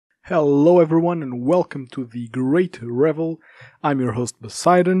Hello everyone and welcome to the Great Revel. I'm your host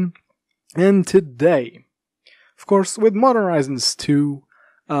Bosseidon, and today, of course, with Modern Horizons 2,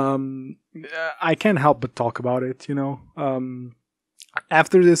 I can't help but talk about it,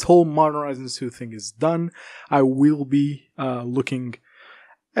 After this whole Modern Horizons 2 thing is done, I will be looking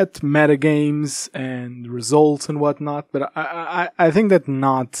at metagames and results and whatnot, but I think that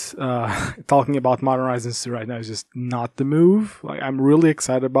not talking about Modern Horizons 2 right now is just not the move. Like, I'm really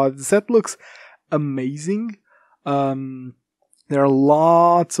excited about it. The set looks amazing. There are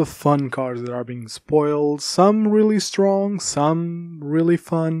lots of fun cards that are being spoiled, some really strong, some really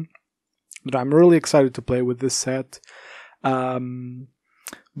fun, but I'm really excited to play with this set. But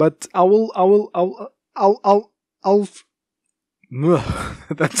I'll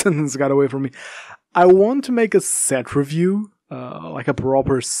that sentence got away from me. I want to make a set review, like a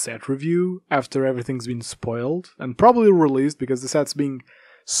proper set review, after everything's been spoiled and probably released, because the set's being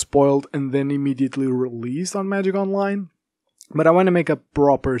spoiled and then immediately released on Magic Online. But I want to make a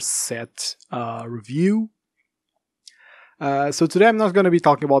proper set review. So today I'm not going to be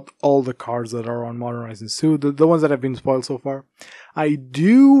talking about all the cards that are on Modern Horizons 2, the ones that have been spoiled so far. I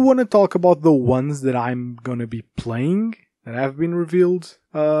do want to talk about the ones that I'm going to be playing, that have been revealed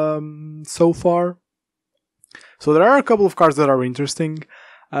so far. So there are a couple of cards that are interesting,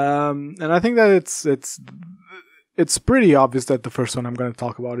 and I think that it's pretty obvious that the first one I'm going to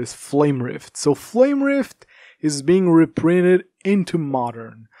talk about is Flame Rift. So Flame Rift is being reprinted into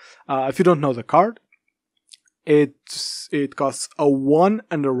Modern. If you don't know the card, it costs a 1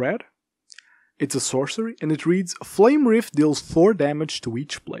 and a red. It's a sorcery, and it reads, Flame Rift deals 4 damage to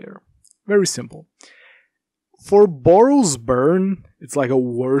each player. Very simple. For Boros Burn, it's like a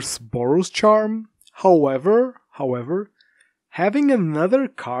worse Boros Charm. However, having another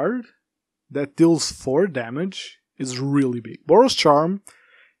card that deals 4 damage is really big. Boros Charm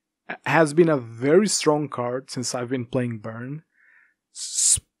has been a very strong card since I've been playing Burn,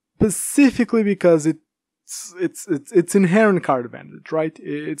 specifically because it's inherent card advantage, right?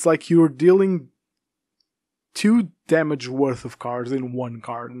 It's like you're dealing 2 damage worth of cards in one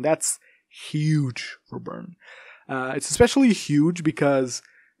card, and that's huge for Burn. It's especially huge because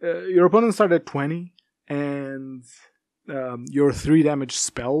your opponent started at 20, and your 3 damage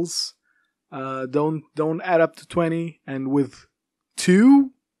spells don't add up to 20, and with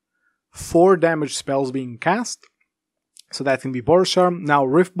 4 damage spells being cast, so that can be Boros Charm, now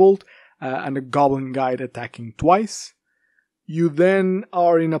Rift Bolt, and a Goblin Guide attacking twice. You then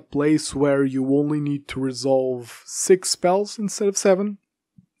are in a place where you only need to resolve 6 spells instead of 7.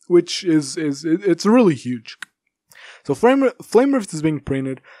 Which it's really huge. So Flame Rift is being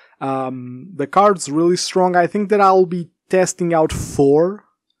printed. The card's really strong. I think that I'll be testing out 4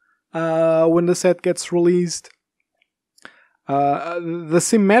 when the set gets released. The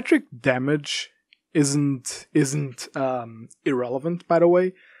symmetric damage isn't irrelevant, by the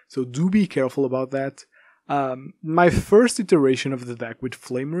way. So do be careful about that. My first iteration of the deck with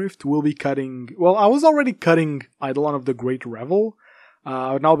Flame Rift will be cutting. Well, I was already cutting Eidolon of the Great Revel.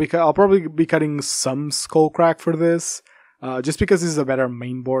 Now I'll probably be cutting some Skullcrack for this, just because this is a better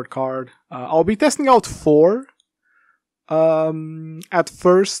main board card. I'll be testing out 4 at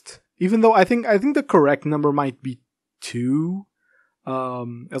first, even though I think the correct number might be 2,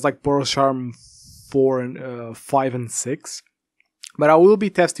 as like Boros Charm 4 and 5 and 6. But I will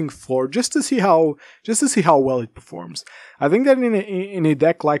be testing 4 just to see how well it performs. I think that in a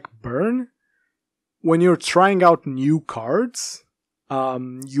deck like Burn, when you're trying out new cards,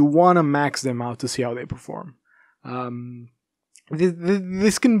 you want to max them out to see how they perform.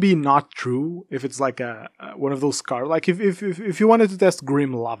 This can be not true if it's like one of those cards. Like if you wanted to test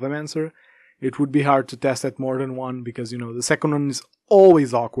Grim Lavamancer, it would be hard to test at more than 1 because the second one is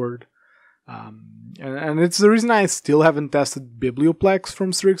always awkward. And it's the reason I still haven't tested Biblioplex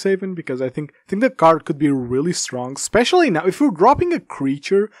from Strixhaven, because I think the card could be really strong, especially now. If you're dropping a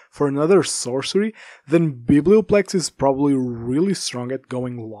creature for another sorcery, then Biblioplex is probably really strong at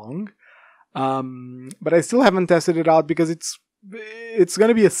going long. But I still haven't tested it out because it's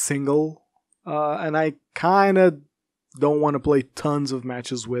gonna be a single, and I kinda don't want to play tons of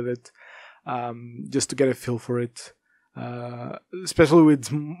matches with it, just to get a feel for it. Especially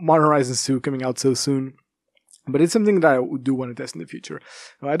with Modern Horizons 2 coming out so soon. But it's something that I do want to test in the future.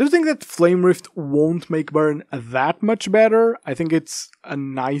 I do think that Flame Rift won't make Burn that much better. I think it's a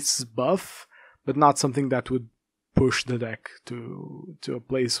nice buff, but not something that would push the deck to a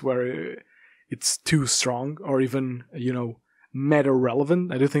place where it's too strong or even, meta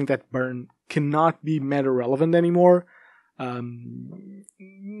relevant. I do think that Burn cannot be meta relevant anymore.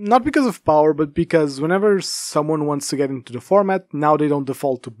 not because of power, but because whenever someone wants to get into the format, now they don't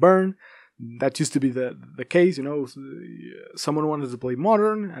default to burn. That used to be the case, someone wanted to play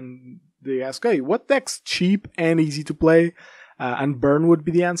modern and they ask, hey, what deck's cheap and easy to play? And burn would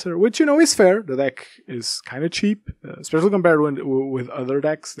be the answer, which, is fair. The deck is kind of cheap, especially compared with other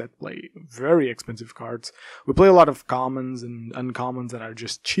decks that play very expensive cards. We play a lot of commons and uncommons that are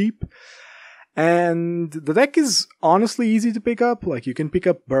just cheap. And the deck is honestly easy to pick up. Like, you can pick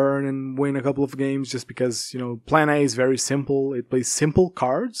up burn and win a couple of games just because, Plan A is very simple. It plays simple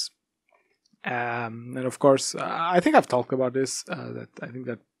cards. And of course, I think I've talked about this, that I think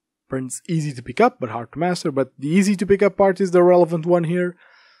that burn's easy to pick up, but hard to master. But the easy to pick up part is the relevant one here.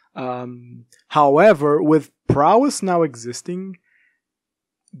 However, with prowess now existing,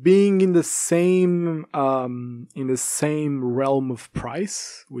 being in the same realm of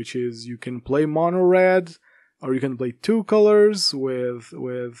price, which is you can play mono red, or you can play two colors with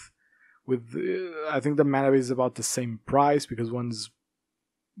I think the mana base is about the same price because one's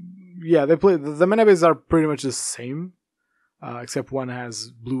the mana bases are pretty much the same, except one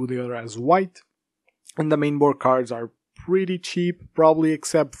has blue, the other has white, and the main board cards are pretty cheap, probably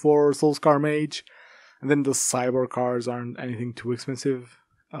except for Soulscar Mage, and then the sideboard cards aren't anything too expensive.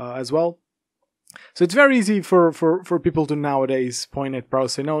 As well. So it's very easy for people to nowadays point at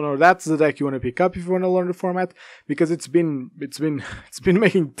prowess and say, no, that's the deck you want to pick up if you want to learn the format, because it's been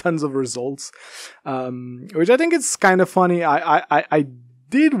making tons of results, which I think is kind of funny. I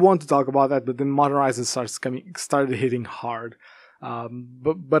did want to talk about that, but then Modern Horizons started hitting hard.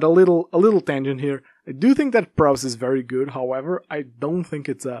 But a little tangent here. I do think that prowess is very good. However, I don't think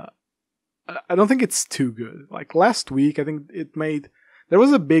it's too good. Like last week, I think there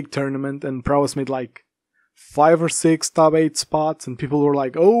was a big tournament and prowess made like 5 or 6 top 8 spots, and people were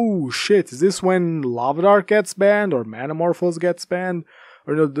like, oh shit, is this when Lava Dark gets banned or Manamorphose gets banned?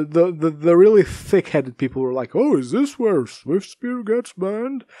 Or the really thick-headed people were like, oh, is this where Swift Spear gets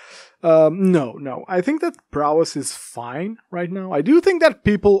banned? No. I think that prowess is fine right now. I do think that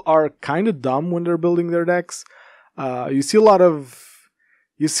people are kind of dumb when they're building their decks. You see a lot of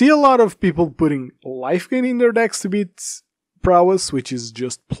people putting life gain in their decks to beat prowess, which is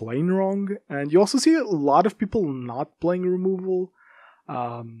just plain wrong. And you also see a lot of people not playing removal,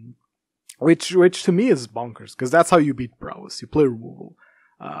 which to me is bonkers, because that's how you beat prowess. You play removal.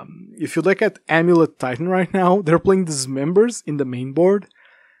 If you look at Amulet Titan right now, they're playing Dismembers in the main board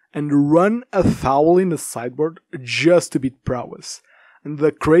and run a Foul in the sideboard just to beat prowess. And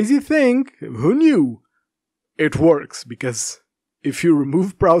the crazy thing, who knew? It works, because if you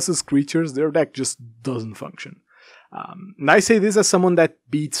remove prowess's creatures, their deck just doesn't function. And I say this as someone that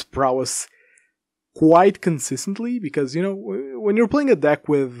beats prowess quite consistently, because when you're playing a deck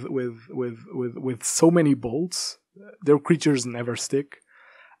with so many bolts, their creatures never stick,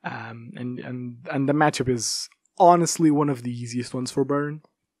 and the matchup is honestly one of the easiest ones for burn.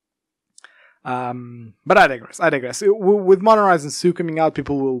 But I digress. With Modern Horizons 2 coming out,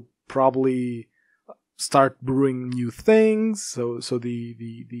 people will probably start brewing new things, so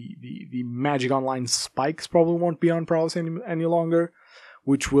the Magic Online spikes probably won't be on prowess any longer,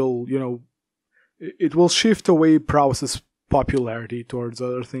 which will, it will shift away prowess's popularity towards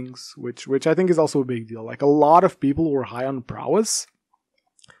other things, which I think is also a big deal. Like, a lot of people were high on prowess.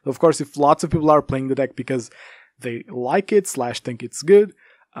 Of course, if lots of people are playing the deck because they like it / think it's good,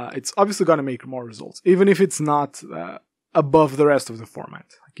 it's obviously going to make more results, even if it's not above the rest of the format.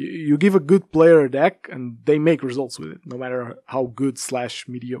 Like, you give a good player a deck and they make results with it, no matter how good /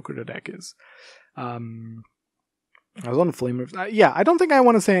 mediocre the deck is. I was on Flame Rift. I don't think I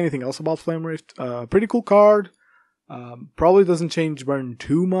want to say anything else about Flame Rift. Pretty cool card. Probably doesn't change burn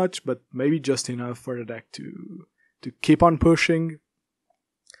too much, but maybe just enough for the deck to keep on pushing.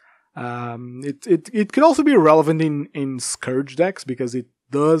 It could also be relevant in Scourge decks, because it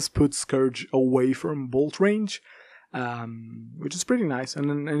does put Scourge away from bolt range, which is pretty nice. And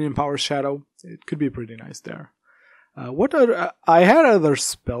then in Power Shadow, it could be pretty nice there. I had other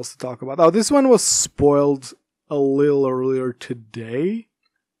spells to talk about. Oh, this one was spoiled a little earlier today.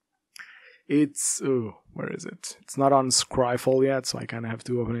 Where is it? It's not on Scryfall yet, so I kind of have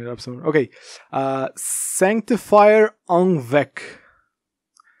to open it up somewhere. Okay, Sanctifier Evoke.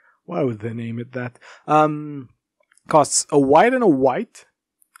 Why would they name it that? Costs a white and a white.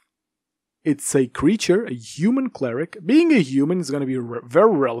 It's a creature, a human cleric. Being a human is going to be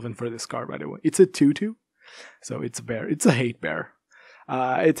very relevant for this card, by the way. It's a 2/2, so it's a bear. It's a hate bear.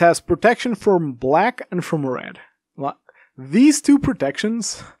 It has protection from black and from red. These two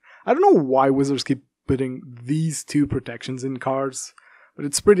protections, I don't know why Wizards keep putting these two protections in cards, but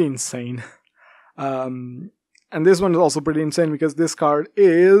it's pretty insane. And this one is also pretty insane because this card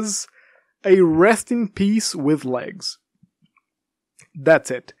is a Rest in Peace with legs.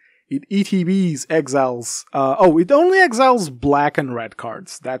 That's it. It ETBs, exiles. It only exiles black and red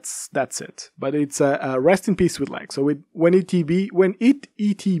cards. That's it. But it's a Rest in Peace with legs. So when it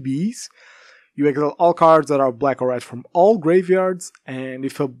ETBs, you exile all cards that are black or red from all graveyards, and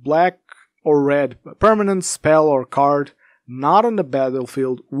if a black or red permanent, spell, or card not on the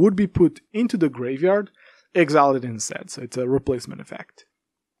battlefield would be put into the graveyard, exile it instead. So it's a replacement effect.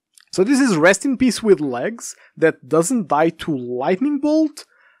 So this is Rest in Peace with legs that doesn't die to Lightning Bolt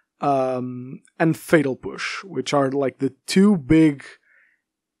and Fatal Push, which are like the two big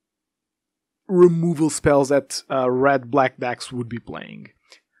removal spells that red-black decks would be playing.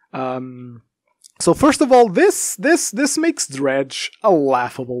 So first of all, this makes Dredge a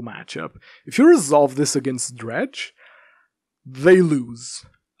laughable matchup. If you resolve this against Dredge, they lose.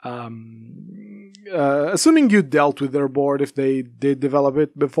 Assuming you dealt with their board if they did develop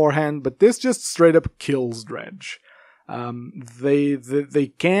it beforehand, but this just straight up kills Dredge. They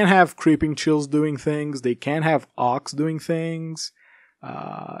can't have Creeping Chills doing things, they can't have Ox doing things,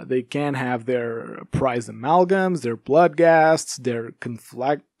 they can't have their Prized Amalgams, their Bloodghasts, their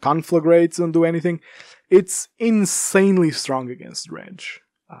Conflagrates don't do anything. It's insanely strong against Dredge.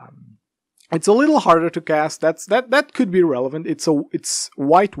 It's a little harder to cast. That could be relevant. It's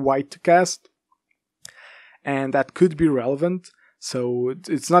white to cast, and that could be relevant. So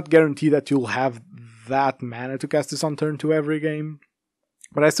it's not guaranteed that you'll have that mana to cast this on turn 2 every game.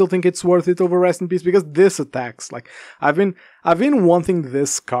 But I still think it's worth it over Rest in Peace because this attacks. Like I've been wanting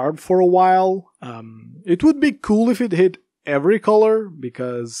this card for a while. It would be cool if it hit every color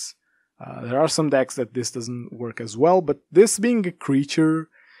because there are some decks that this doesn't work as well. But this being a creature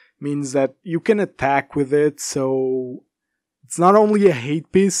means that you can attack with it, so it's not only a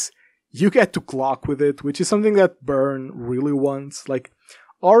hate piece, you get to clock with it, which is something that Burn really wants. Like,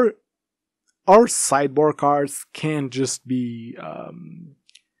 our sideboard cards can't just be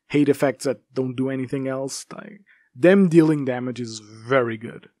hate effects that don't do anything else. Like, them dealing damage is very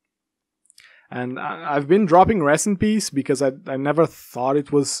good. And I've been dropping Rest in Peace because I never thought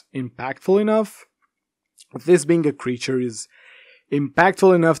it was impactful enough. But this being a creature is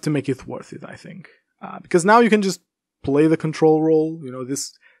impactful enough to make it worth it, I think. Because now you can just play the control role. You know,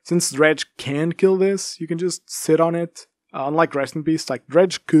 since Dredge can kill this, you can just sit on it. Unlike Rest in Peace, like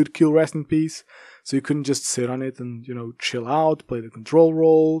Dredge could kill Rest in Peace, so you couldn't just sit on it and, chill out, play the control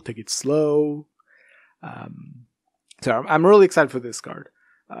role, take it slow. So I'm really excited for this card.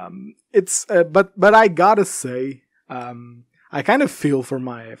 But I gotta say, I kind of feel for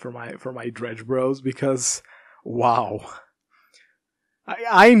my Dredge bros because, wow.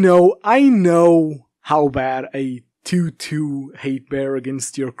 I know how bad a 2/2 Hate Bear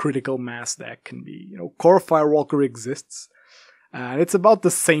against your Critical Mass deck can be. Core Firewalker exists, and it's about the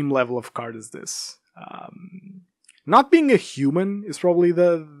same level of card as this. Not being a human is probably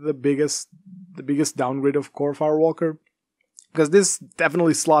the biggest downgrade of Core Firewalker, because this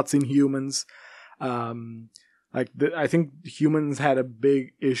definitely slots in humans. I think humans had a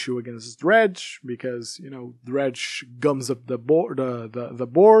big issue against Dredge because Dredge gums up the board, the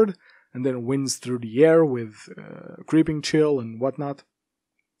board, and then wins through the air with Creeping Chill and whatnot.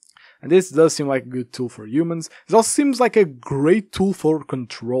 And this does seem like a good tool for humans. It also seems like a great tool for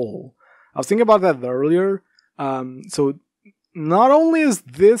control. I was thinking about that earlier. So not only is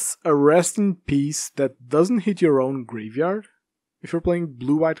this a Rest in Peace that doesn't hit your own graveyard if you're playing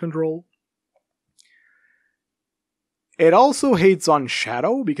blue-white control, it also hates on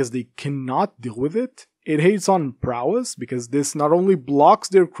Shadow because they cannot deal with it. It hates on Prowess because this not only blocks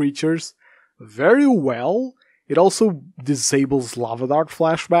their creatures very well, it also disables Lava Dart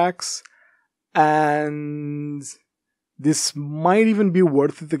flashbacks. And this might even be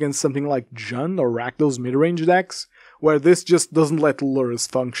worth it against something like Jund or Rakdos mid-range decks, where this just doesn't let Lurrus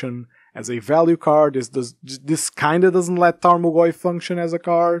function as a value card. This kinda doesn't let Tarmogoyf function as a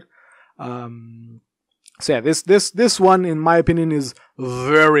card. So yeah, this one, in my opinion, is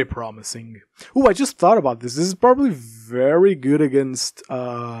very promising. Ooh, I just thought about this. This is probably very good against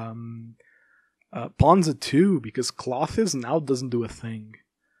Ponza too, because Clothes now doesn't do a thing.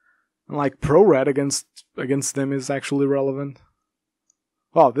 And like Pro Red against them is actually relevant.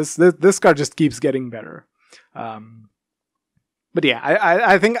 Wow, this card just keeps getting better. But yeah,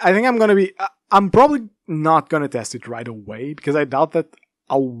 I think I'm gonna be. I'm probably not gonna test it right away because I doubt that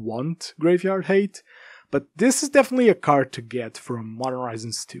I'll want Graveyard Hate. But this is definitely a card to get from Modern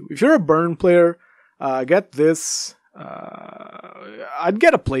Horizons 2. If you're a Burn player, get this. I'd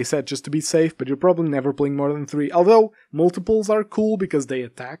get a playset just to be safe, but you're probably never playing more than 3. Although multiples are cool because they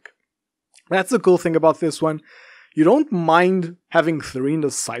attack. That's the cool thing about this one. You don't mind having 3 in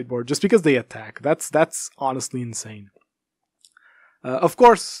the sideboard just because they attack. That's honestly insane. Of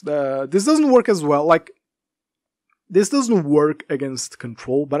course, this doesn't work as well. Like, this doesn't work against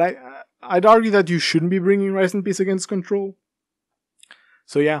control, but I'd argue that you shouldn't be bringing Rest in Peace against control.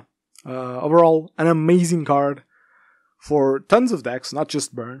 So yeah, overall, an amazing card for tons of decks, not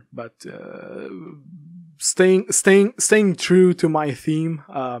just burn, but staying true to my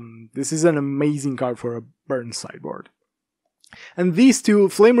theme. This is an amazing card for a burn sideboard. And these two,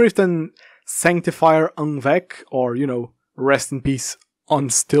 Flame Rift and Sanctifier Evoke, or Rest in Peace on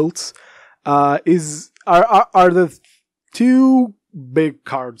stilts, are the 2 big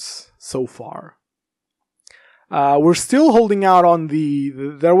cards so far. We're still holding out on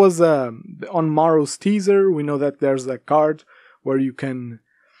there was on Morrow's teaser, we know that there's a card where you can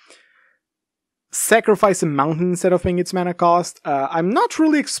sacrifice a mountain instead of paying its mana cost. I'm not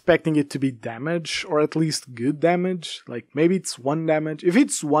really expecting it to be damage, or at least good damage. Like, maybe it's 1 damage. If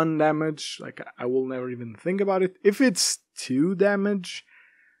it's 1 damage, like, I will never even think about it. If it's 2 damage,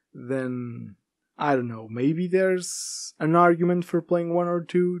 then I don't know, maybe there's an argument for playing 1 or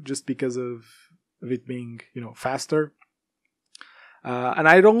 2 just because of it being, faster. And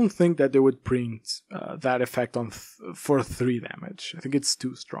I don't think that they would print that effect on for 3 damage. I think it's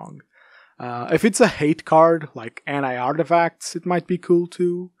too strong. If it's a hate card like anti-artifacts, it might be cool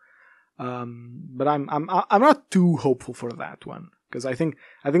too. But I'm not too hopeful for that one, because I think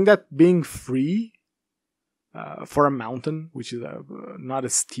that being free for a mountain, which is not a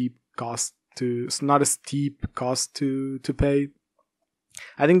steep cost to pay,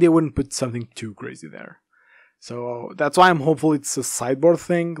 I think they wouldn't put something too crazy there. So that's why I'm hopeful it's a sideboard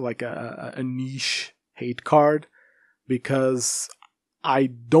thing, like a niche hate card, because I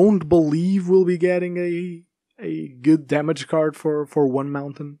don't believe we'll be getting a good damage card for 1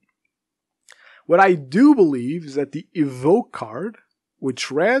 mountain. What I do believe is that the Evoke card,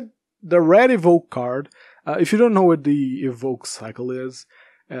 the red Evoke card, if you don't know what the Evoke cycle is,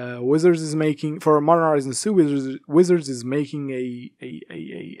 Wizards is making, for Modern Horizons 2, Wizards is making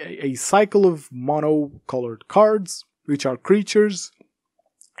a cycle of mono-colored cards, which are creatures,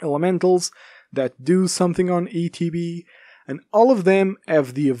 elementals, that do something on ETB, and all of them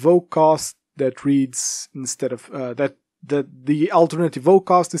have the Evoke cost that reads, instead of, that the alternate Evoke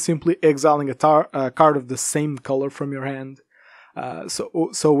cost is simply exiling a card of the same color from your hand.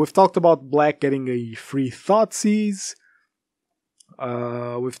 So we've talked about black getting a free Thoughtseize.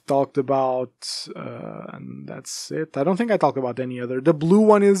 We've talked about, and that's it. I don't think I talked about any other. The blue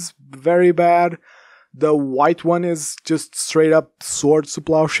one is very bad. The white one is just straight up Swords to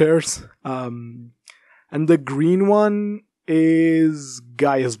Plowshares. And the green one is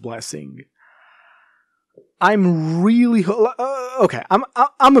Gaia's Blessing. I'm really okay. I'm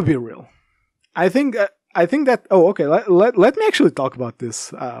gonna be real. I think that. Oh, okay. Let me actually talk about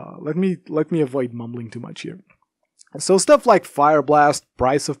this. Let me avoid mumbling too much here. So stuff like Fire Blast,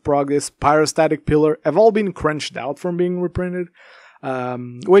 Price of Progress, Pyrostatic Pillar have all been crunched out from being reprinted.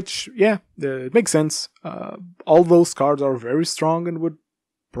 Which, yeah, it makes sense. All those cards are very strong and would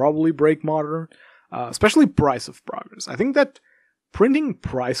probably break Modern. Especially Price of Progress. I think that printing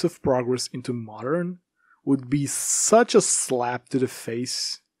Price of Progress into Modern would be such a slap to the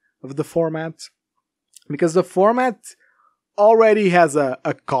face of the format. Because the format already has a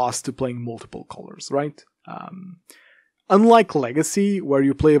cost to playing multiple colors, right? Unlike Legacy, where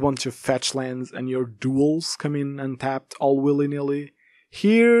you play a bunch of fetch lands and your duels come in untapped all willy-nilly,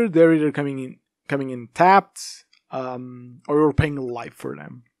 here they're either coming in tapped, or you're paying life for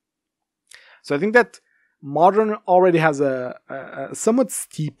them. So I think that Modern already has a somewhat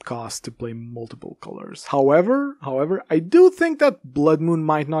steep cost to play multiple colors. However, I do think that Blood Moon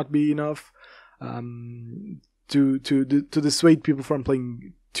might not be enough to dissuade people from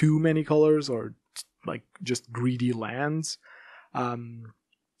playing too many colors, or like just greedy lands.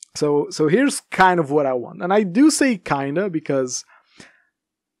 So here's kind of what I want. And I do say kinda because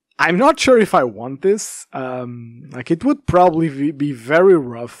I'm not sure if I want this. Like, it would probably be very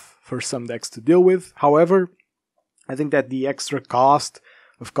rough for some decks to deal with. However, I think that the extra cost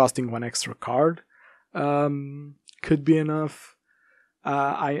of costing 1 extra card could be enough.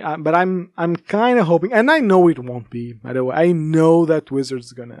 But I'm kind of hoping, and I know it won't be, by the way. I know that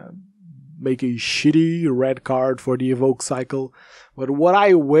Wizards gonna make a shitty red card for the Evoke cycle. But what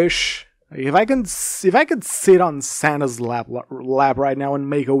I wish, if I could sit on Santa's lap right now and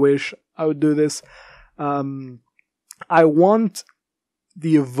make a wish, I would do this. I want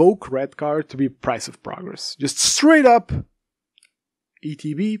the Evoke red card to be Price of Progress. Just straight up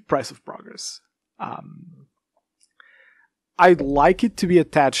ETB, Price of Progress. I'd like it to be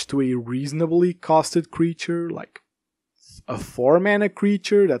attached to a reasonably costed creature, like a 4-mana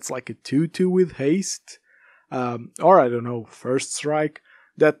creature that's like a 2/2 with haste, or I don't know, First Strike,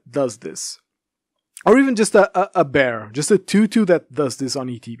 that does this. Or even just a bear, just a 2/2 that does this on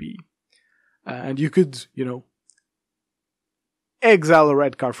ETB. And you could, exile a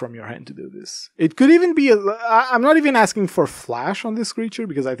red card from your hand to do this. It could even be I'm not even asking for flash on this creature,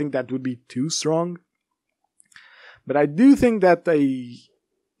 because I think that would be too strong. But I do think that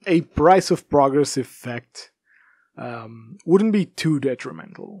a price of progress effect wouldn't be too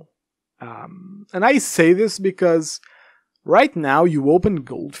detrimental. And I say this because right now you open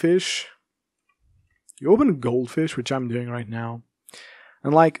Goldfish, which I'm doing right now,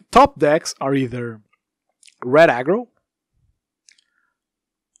 and like top decks are either red aggro,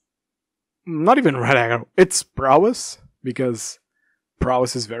 not even red aggro, it's prowess, because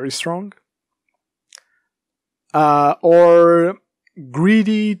prowess is very strong, or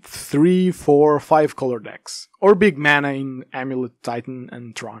greedy 3, 4, 5 color decks, or big mana in Amulet, Titan,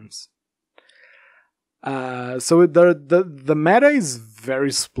 and Trons. So the meta is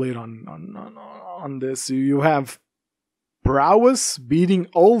very split on this. You have prowess beating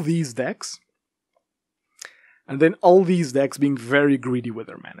all these decks, and then all these decks being very greedy with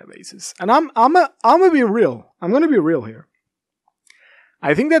their mana bases. And I'm gonna be real. I'm gonna be real here.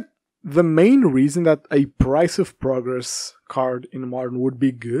 I think that the main reason that a Price of Progress card in Modern would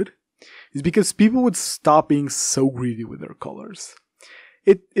be good is because people would stop being so greedy with their colors.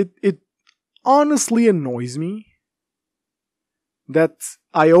 It honestly annoys me that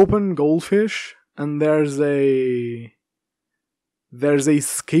I open Goldfish and there's a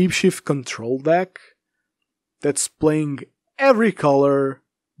Scapeshift control deck that's playing every color,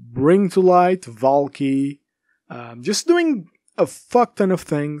 Bring to Light, Valky, just doing a fuck ton of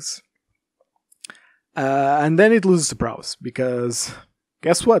things. And then it loses to prowess, because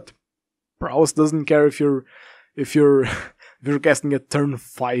guess what? Prowess doesn't care if you're casting a turn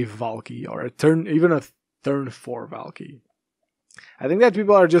 5 Valky or even a turn 4 Valky. I think that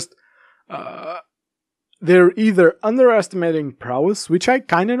people are just they're either underestimating prowess, which I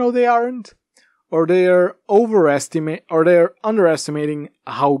kind of know they aren't, or they're underestimating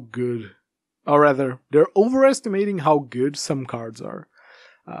how good, or rather, they're overestimating how good some cards are.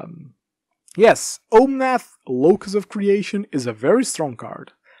 Yes, Omnath, Locus of Creation, is a very strong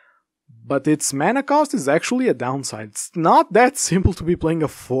card, but its mana cost is actually a downside. It's not that simple to be playing a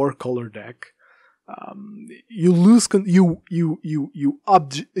 4-color deck. You lose you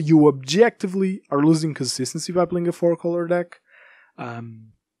objectively are losing consistency by playing a 4-color deck.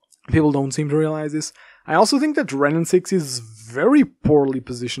 People don't seem to realize this. I also think that Renin 6 is very poorly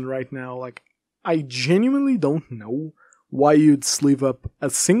positioned right now. Like, I genuinely don't know why you'd sleeve up a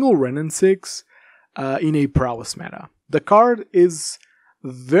single Renin 6 in a prowess meta. The card is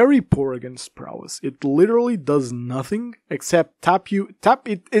very poor against prowess. It literally does nothing except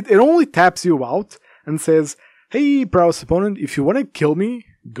it only taps you out and says, hey, prowess opponent, if you want to kill me,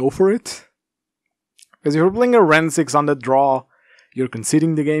 go for it. Because if you're playing a Ren 6 on the draw, you're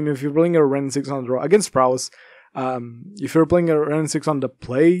conceding the game. If you're playing a Ren 6 on the draw against prowess, if you're playing a Ren 6 on the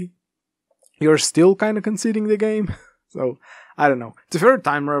play, you're still kind of conceding the game. So, I don't know. To be fair,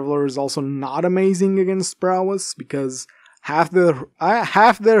 Time Reveler is also not amazing against prowess, because half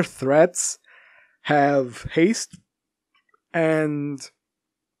their threats have haste, and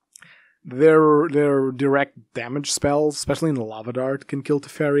their direct damage spells, especially in the Lava Dart, can kill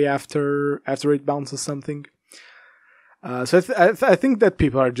Teferi after it bounces something. So I think that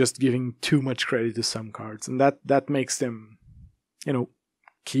people are just giving too much credit to some cards, and that makes them,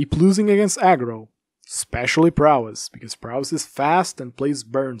 keep losing against aggro, especially prowess, because prowess is fast and plays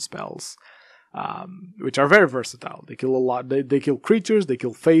burn spells, which are very versatile. They kill a lot. They kill creatures, they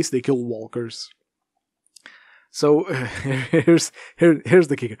kill face, they kill walkers. So here's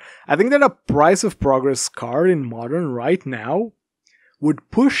the kicker. I think that a Price of Progress card in Modern right now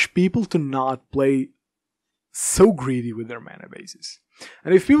would push people to not play so greedy with their mana bases.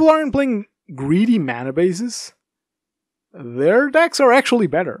 And if people aren't playing greedy mana bases, their decks are actually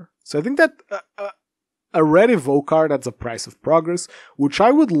better. So I think that a red Evoke card that's a Price of Progress, which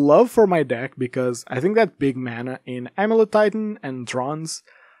I would love for my deck, because I think that big mana in Amulet Titan and Trons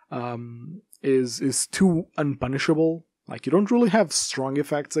is too unpunishable. Like, you don't really have strong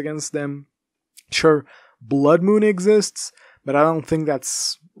effects against them. Sure, Blood Moon exists, but I don't think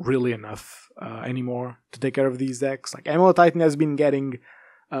that's really enough anymore to take care of these decks. Like, Amulet Titan has been getting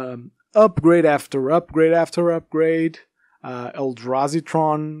upgrade after upgrade after upgrade. Eldrazi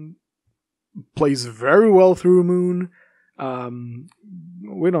Tron plays very well through Moon.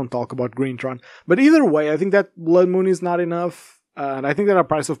 We don't talk about Greentron. But either way, I think that Blood Moon is not enough. And I think that a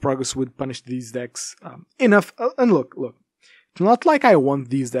Price of Progress would punish these decks enough. And look. It's not like I want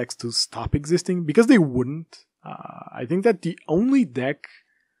these decks to stop existing, because they wouldn't. I think that the only deck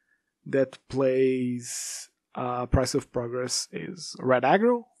that plays Price of Progress is Red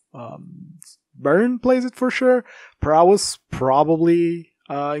Aggro. Burn plays it for sure. Prowess probably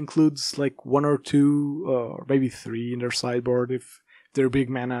includes like 1 or 2 or maybe 3 in their sideboard if their big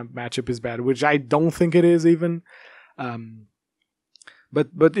mana matchup is bad, which I don't think it is even.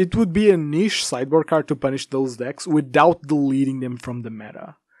 But it would be a niche sideboard card to punish those decks without deleting them from the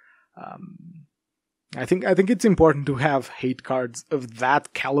meta. I think it's important to have hate cards of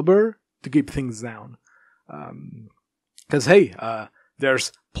that caliber to keep things down. Because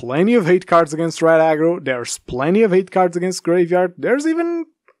there's plenty of hate cards against Red Aggro. There's plenty of hate cards against Graveyard. There's even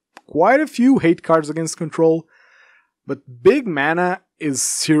quite a few hate cards against Control. But big mana is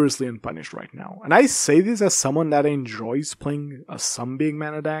seriously unpunished right now. And I say this as someone that enjoys playing some big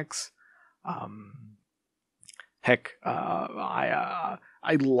mana decks. I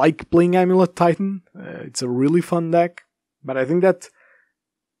like playing Amulet Titan. It's a really fun deck. But I think that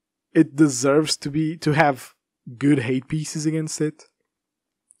it deserves to have good hate pieces against it.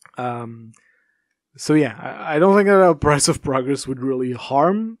 So yeah, I don't think that a Price of Progress would really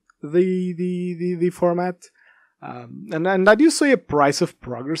harm the format. And I do say a Price of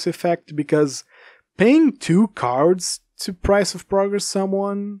Progress effect because paying 2 cards to Price of Progress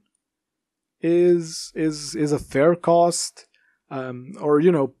someone is a fair cost. Or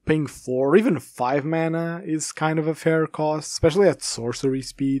paying 4 or even 5 mana is kind of a fair cost, especially at sorcery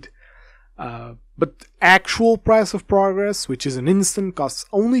speed. But actual Price of Progress, which is an instant, costs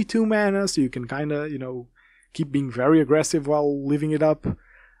only 2 mana, so you can kind of, keep being very aggressive while leaving it up.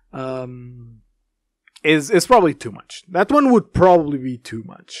 Is probably too much. That one would probably be too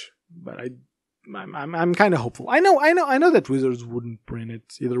much, but I'm kind of hopeful. I know that Wizards wouldn't print it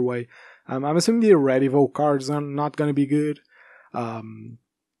either way. I'm assuming the Red Evoke cards are not going to be good. I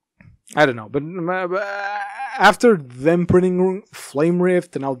don't know, but after them printing Flame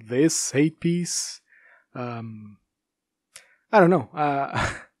Rift and now this hate piece, I don't know.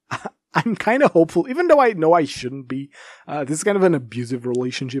 I'm kind of hopeful, even though I know I shouldn't be. This is kind of an abusive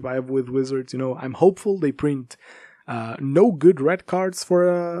relationship I have with Wizards. I'm hopeful they print no good red cards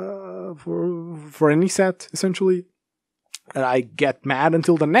for any set, essentially. And I get mad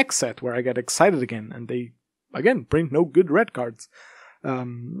until the next set where I get excited again, and they again print no good red cards.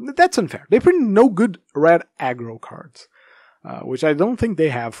 That's unfair. They print no good red aggro cards, which I don't think they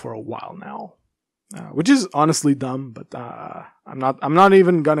have for a while now. Which is honestly dumb, but I'm not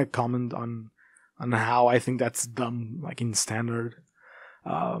even gonna comment on how I think that's dumb, like in standard.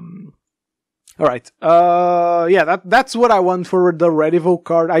 All right. That's what I want for the Red Evoke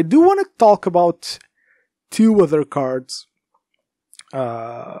card. I do want to talk about 2 other cards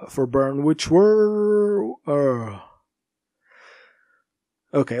for burn, which were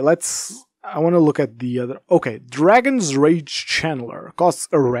okay. I want to look at the other. Okay, Dragon's Rage Channeler costs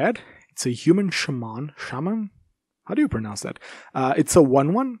a red. It's a human shaman. How do you pronounce that? It's a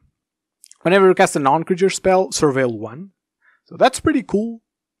 1/1. Whenever you cast a non-creature spell, surveil 1. So that's pretty cool.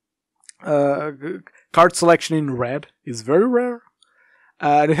 Card selection in red is very rare.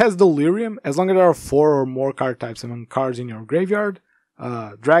 It has Delirium. As long as there are 4 or more card types among cards in your graveyard,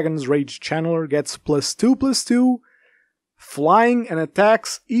 Dragon's Rage Channeler gets +2/+2, flying, and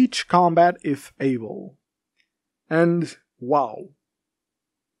attacks each combat if able. And wow.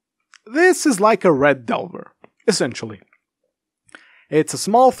 This is like a red Delver, essentially. It's a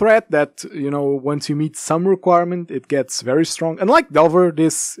small threat that, once you meet some requirement, it gets very strong. Unlike Delver,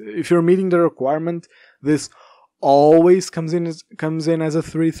 if you're meeting the requirement, this always comes in as a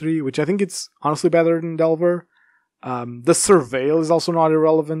 3/3, which I think it's honestly better than Delver. The Surveil is also not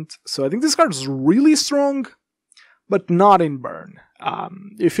irrelevant, so I think this card is really strong, but not in burn. A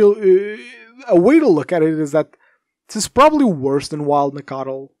way to look at it is that this is probably worse than Wild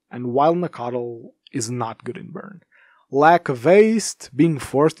Nacatl, and Wild Nacatl is not good in burn. Lack of haste, being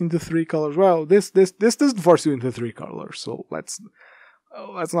forced into 3 colors. Well, this doesn't force you into 3 colors, so let's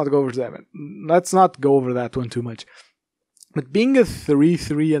not go over that. Let's not go over that one too much. But being a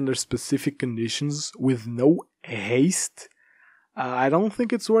 3/3 under specific conditions with no haste, I don't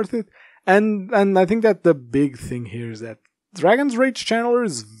think it's worth it. And I think that the big thing here is that Dragon's Rage Channeler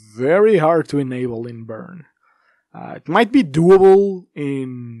is very hard to enable in burn. It might be doable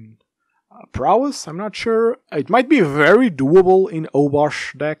in Prowess, I'm not sure. It might be very doable in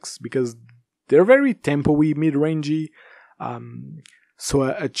Obosh decks because they're very tempo-y, mid-rangey. So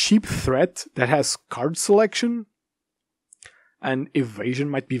a cheap threat that has card selection and Evasion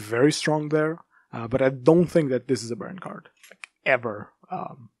might be very strong there. But I don't think that this is a burn card, like, ever.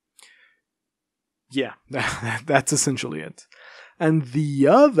 Yeah, that's essentially it. And the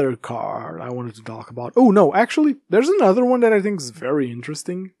other card I wanted to talk about... Oh, no, actually, there's another one that I think is very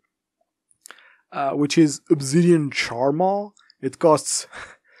interesting, which is Obsidian Charmaw. It costs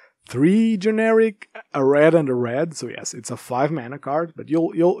 3 generic, a red and a red. So yes, it's a 5 mana card, but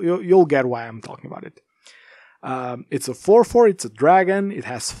you'll get why I'm talking about it. It's a 4/4, it's a dragon, it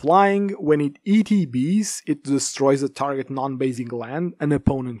has flying. When it ETBs, it destroys a target non-basic land an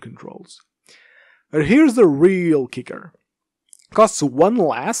opponent controls. But here's the real kicker. Costs 1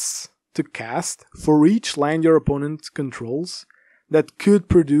 less to cast for each land your opponent controls that could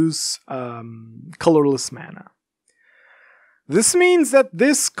produce colorless mana. This means that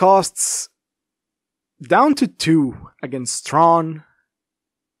this costs down to 2 against Tron,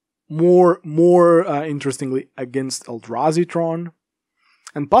 more interestingly against Eldrazi Tron,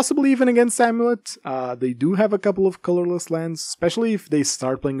 and possibly even against Amulet. They do have a couple of colorless lands, especially if they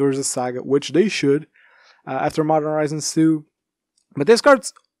start playing Urza Saga, which they should after Modern Horizons 2. But this card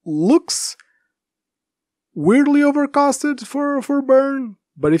looks weirdly overcosted for burn,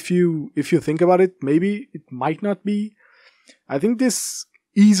 but if you think about it, maybe it might not be. I think this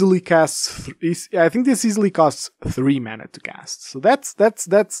easily costs 3 mana to cast. So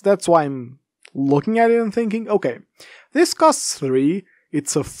that's why I'm looking at it and thinking, okay, this costs 3.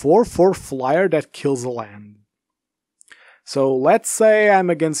 It's a 4/4 flyer that kills a land. So let's say I'm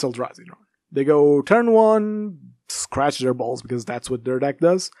against Eldrazi Tron. They go turn 1, scratch their balls because that's what their deck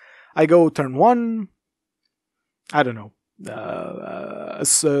does. I go turn 1, I don't know, a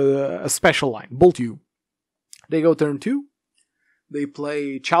special line, Bolt You. They go turn 2, they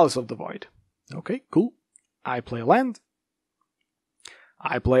play Chalice of the Void. Okay, cool. I play land.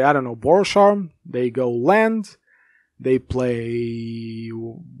 I play, I don't know, Boros Charm. They go land. They play...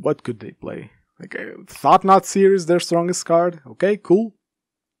 What could they play? Like, Thought Knot Seer is their strongest card. Okay, cool.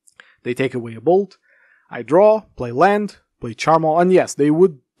 They take away a Bolt. I draw, play land, play Charmaw. And yes, they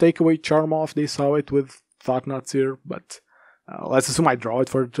would take away Charmaw if they saw it with Thought Knot Seer, but let's assume I draw it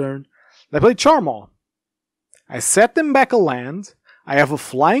for the turn. I play Charmaw. I set them back a land. I have a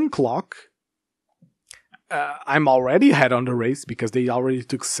Flying Clock. I'm already ahead on the race because they already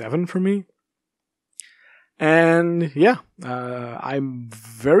took 7 from me. And yeah, I'm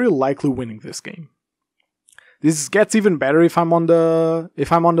very likely winning this game. This gets even better if I'm on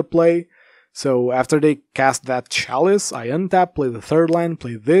the play. So after they cast that Chalice, I untap, play the third land,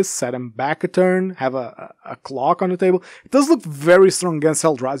 play this, set them back a turn, have a clock on the table. It does look very strong against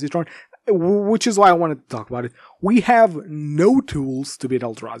Eldrazi Tron, which is why I wanted to talk about it. We have no tools to beat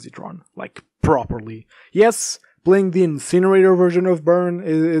Eldrazi Tron, like, properly. Yes, playing the Incinerator version of Burn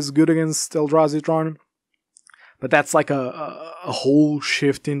is good against Eldrazi Tron, but that's like a whole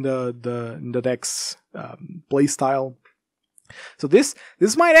shift in the deck's playstyle. So this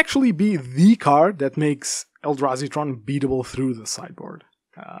might actually be the card that makes Eldrazi Tron beatable through the sideboard.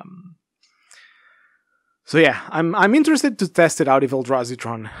 So yeah, I'm interested to test it out if Eldrazi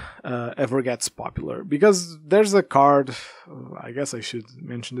Tron ever gets popular, because there's a card. I guess I should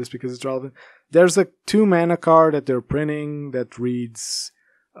mention this because it's relevant. There's a 2 mana card that they're printing that reads,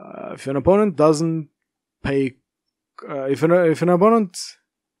 if an opponent doesn't pay, if an opponent,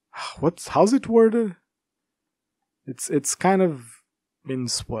 how's it worded? It's kind of been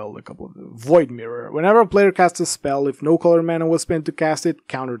spoiled a couple of Void Mirror. Whenever a player casts a spell, if no color mana was spent to cast it,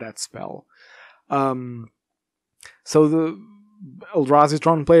 counter that spell. So the Eldrazi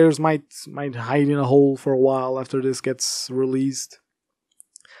Tron players might hide in a hole for a while after this gets released.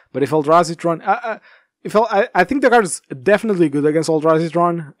 But if Eldrazi Tron, I think the card is definitely good against Eldrazi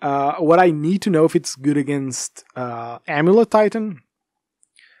Tron. What I need to know if it's good against Amulet Titan.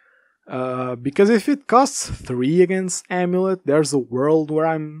 Because if it costs 3 against Amulet, there's a world where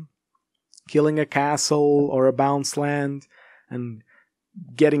I'm killing a castle or a bounce land and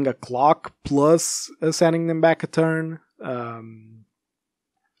getting a clock plus sending them back a turn. I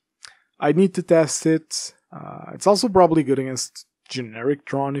need to test it. It's also probably good against generic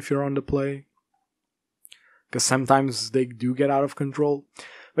Tron if you're on the play, because sometimes they do get out of control.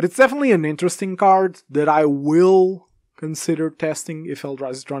 But it's definitely an interesting card that I will consider testing if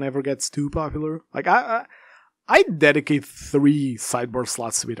Eldrazi Tron ever gets too popular. Like, I dedicate 3 sideboard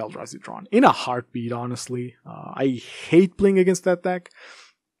slots to beat Eldrazi Tron in a heartbeat, honestly. I hate playing against that deck.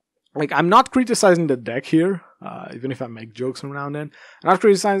 Like, I'm not criticizing the deck here, even if I make jokes from now and then. I'm not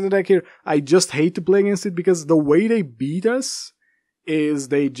criticizing the deck here. I just hate to play against it because the way they beat us is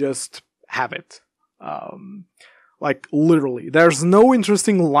they just have it. Like, literally. There's no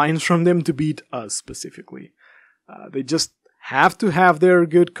interesting lines from them to beat us specifically. They just have to have their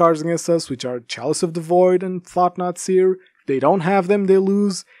good cards against us, which are Chalice of the Void and Thought-Knot Seer. If they don't have them, they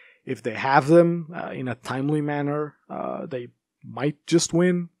lose. If they have them in a timely manner, they might just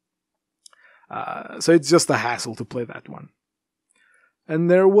win. So it's just a hassle to play that one.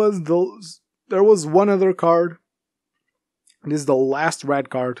 And there was one other card. This is the last red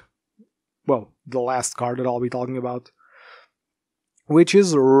card. Well, the last card that I'll be talking about. Which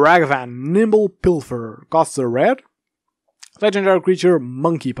is Ragavan, Nimble Pilferer. Costs a red. Legendary creature,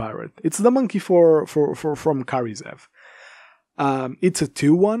 Monkey Pirate. It's the monkey from Karizev. It's a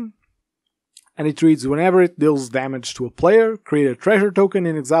 2/1. And it reads, whenever it deals damage to a player, create a treasure token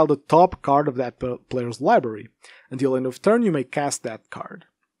and exile the top card of that player's library. Until end of turn, you may cast that card.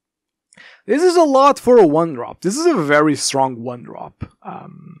 This is a lot for a 1-drop. This is a very strong 1-drop.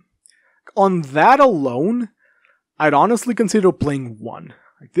 On that alone, I'd honestly consider playing 1.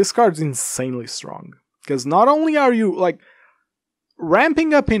 Like, this card's insanely strong. Because not only are you, like,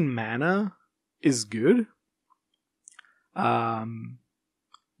 ramping up in mana is good.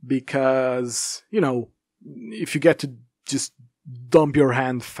 Because, you know, if you get to just dump your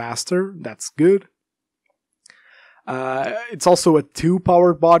hand faster, that's good. It's also a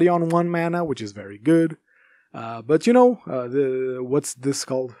 2-powered body on 1 mana, which is very good. But you know, what's this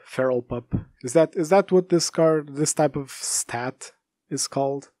called? Feral Pup. Is that what this type of stat is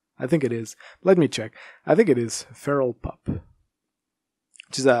called? I think it is. Let me check. I think it is Feral Pup,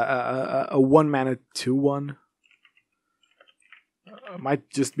 which is a 1 mana 2/1. Might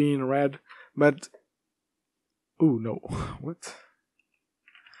just be in red, but ooh no, what?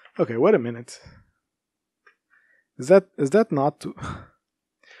 Okay, wait a minute. Is that not too?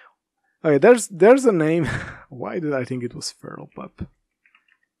 Okay, there's a name. Why did I think it was Feral Pup?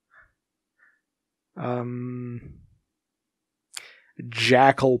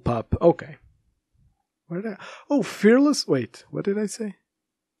 Jackal Pup. Okay. Fearless. Wait, what did I say?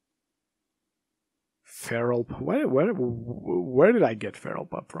 Feral. Where did I get Feral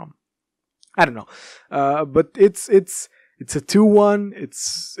Pup from? I don't know. But it's a 2/1.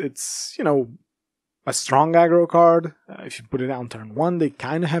 It's you know, a strong aggro card. If you put it down turn 1, they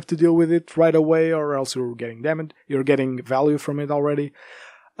kind of have to deal with it right away, or else you're getting damage. You're getting value from it already.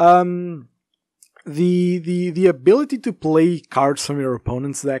 The ability to play cards from your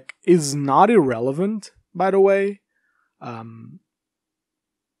opponent's deck is not irrelevant, by the way.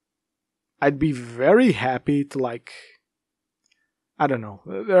 I'd be very happy to, like, I don't know.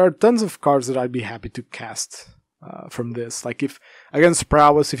 There are tons of cards that I'd be happy to cast from this. Like, if against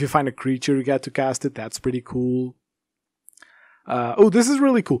Prowess, if you find a creature, you get to cast it. That's pretty cool. This is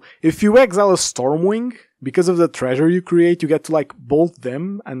really cool. If you exile a Stormwing, because of the treasure you create, you get to, like, bolt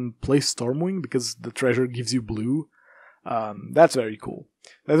them and play Stormwing because the treasure gives you blue. That's very cool.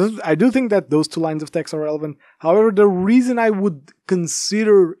 I do think that those 2 lines of text are relevant. However, the reason I would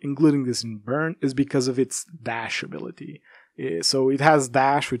consider including this in Burn is because of its dash ability. So it has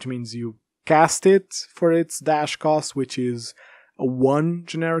dash, which means you cast it for its dash cost, which is a 1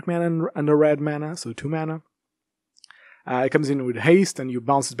 generic mana and a red mana, so 2 mana. It comes in with haste, and you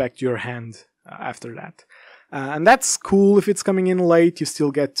bounce it back to your hand after that. And that's cool. If it's coming in late, you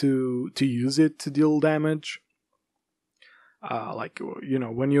still get to use it to deal damage. Like, you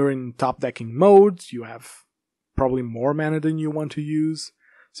know, when you're in top decking mode, you have probably more mana than you want to use,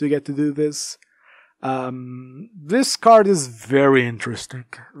 so you get to do this. This card is very interesting.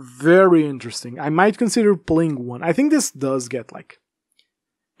 Very interesting. I might consider playing 1. I think this does get, like,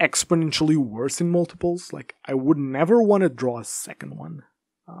 exponentially worse in multiples. Like, I would never want to draw a second one.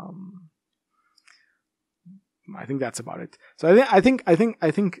 I think that's about it. So I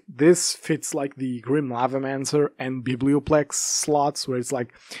think this fits, like, the Grim Lavamancer and Biblioplex slots, where it's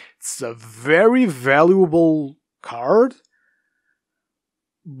like, it's a very valuable card,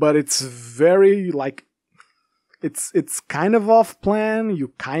 but it's very, like, it's kind of off plan. You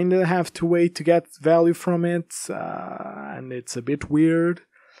kind of have to wait to get value from it, and it's a bit weird.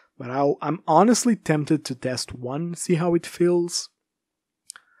 But I'm honestly tempted to test 1, see how it feels.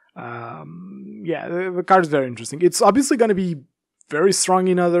 Yeah, the card is very interesting. It's obviously going to be very strong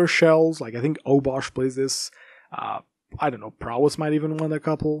in other shells. Like, I think Obosh plays this. I don't know, Prowess might even win a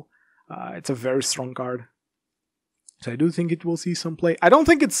couple. It's a very strong card. So I do think it will see some play. I don't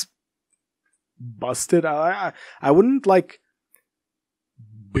think it's busted. I wouldn't, like,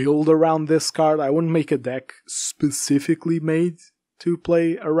 build around this card. I wouldn't make a deck specifically made to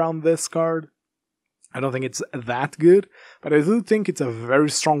play around this card. I don't think it's that good, but I do think it's a very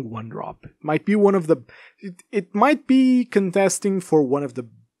strong 1-drop. It might be one of the... It might be contesting for one of the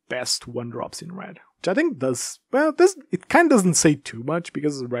best 1-drops in red, which I think does... Well, it kind of doesn't say too much,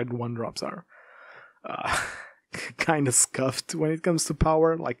 because red 1-drops are kind of scuffed when it comes to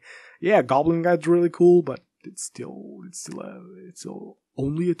power. Like, yeah, Goblin Guide's really cool, but it's still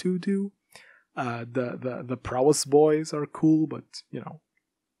only a 2/2. The Prowess Boys are cool, but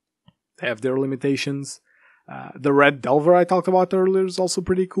they have their limitations. The Red Delver I talked about earlier is also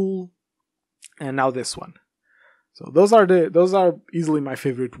pretty cool, and now this one. So those are easily my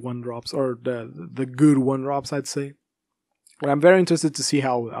favorite 1-drops, or the good 1-drops, I'd say. And I'm very interested to see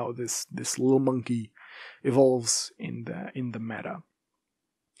how this little monkey evolves in the meta.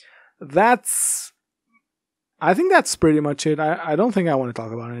 I think that's pretty much it. I don't think I want to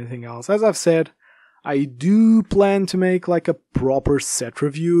talk about anything else. As I've said, I do plan to make like a proper set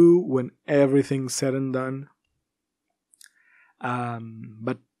review when everything's said and done.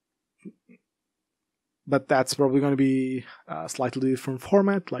 But that's probably going to be a slightly different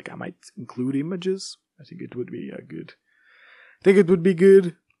format. Like, I might include images. I think it would be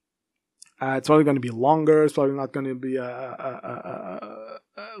good. It's probably going to be longer. It's probably not going to be a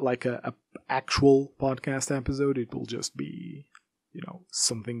actual podcast episode. It will just be,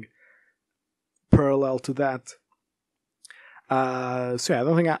 something parallel to that. So yeah, I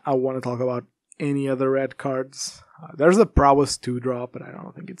don't think I want to talk about any other red cards. There's a Prowess 2-drop, but I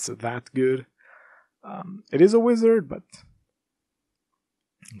don't think it's that good. It is a wizard, but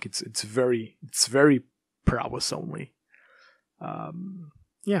I think it's very Prowess only.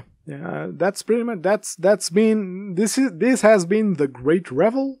 That's pretty much this has been the Great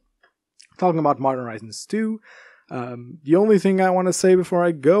Revel, talking about Modern Horizons 2. The only thing I want to say before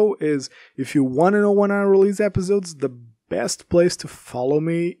I go is, if you want to know when I release episodes, the best place to follow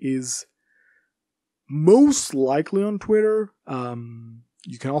me is most likely on Twitter.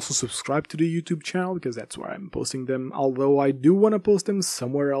 You can also subscribe to the YouTube channel, because that's where I'm posting them, although I do want to post them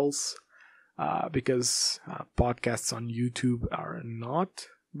somewhere else, because podcasts on YouTube are not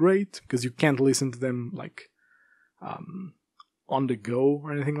great, because you can't listen to them like on the go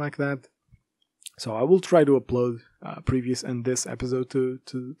or anything like that. So I will try to upload previous and this episode to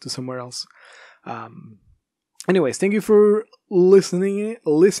somewhere else. Anyways, thank you for listening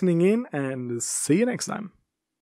in, and see you next time.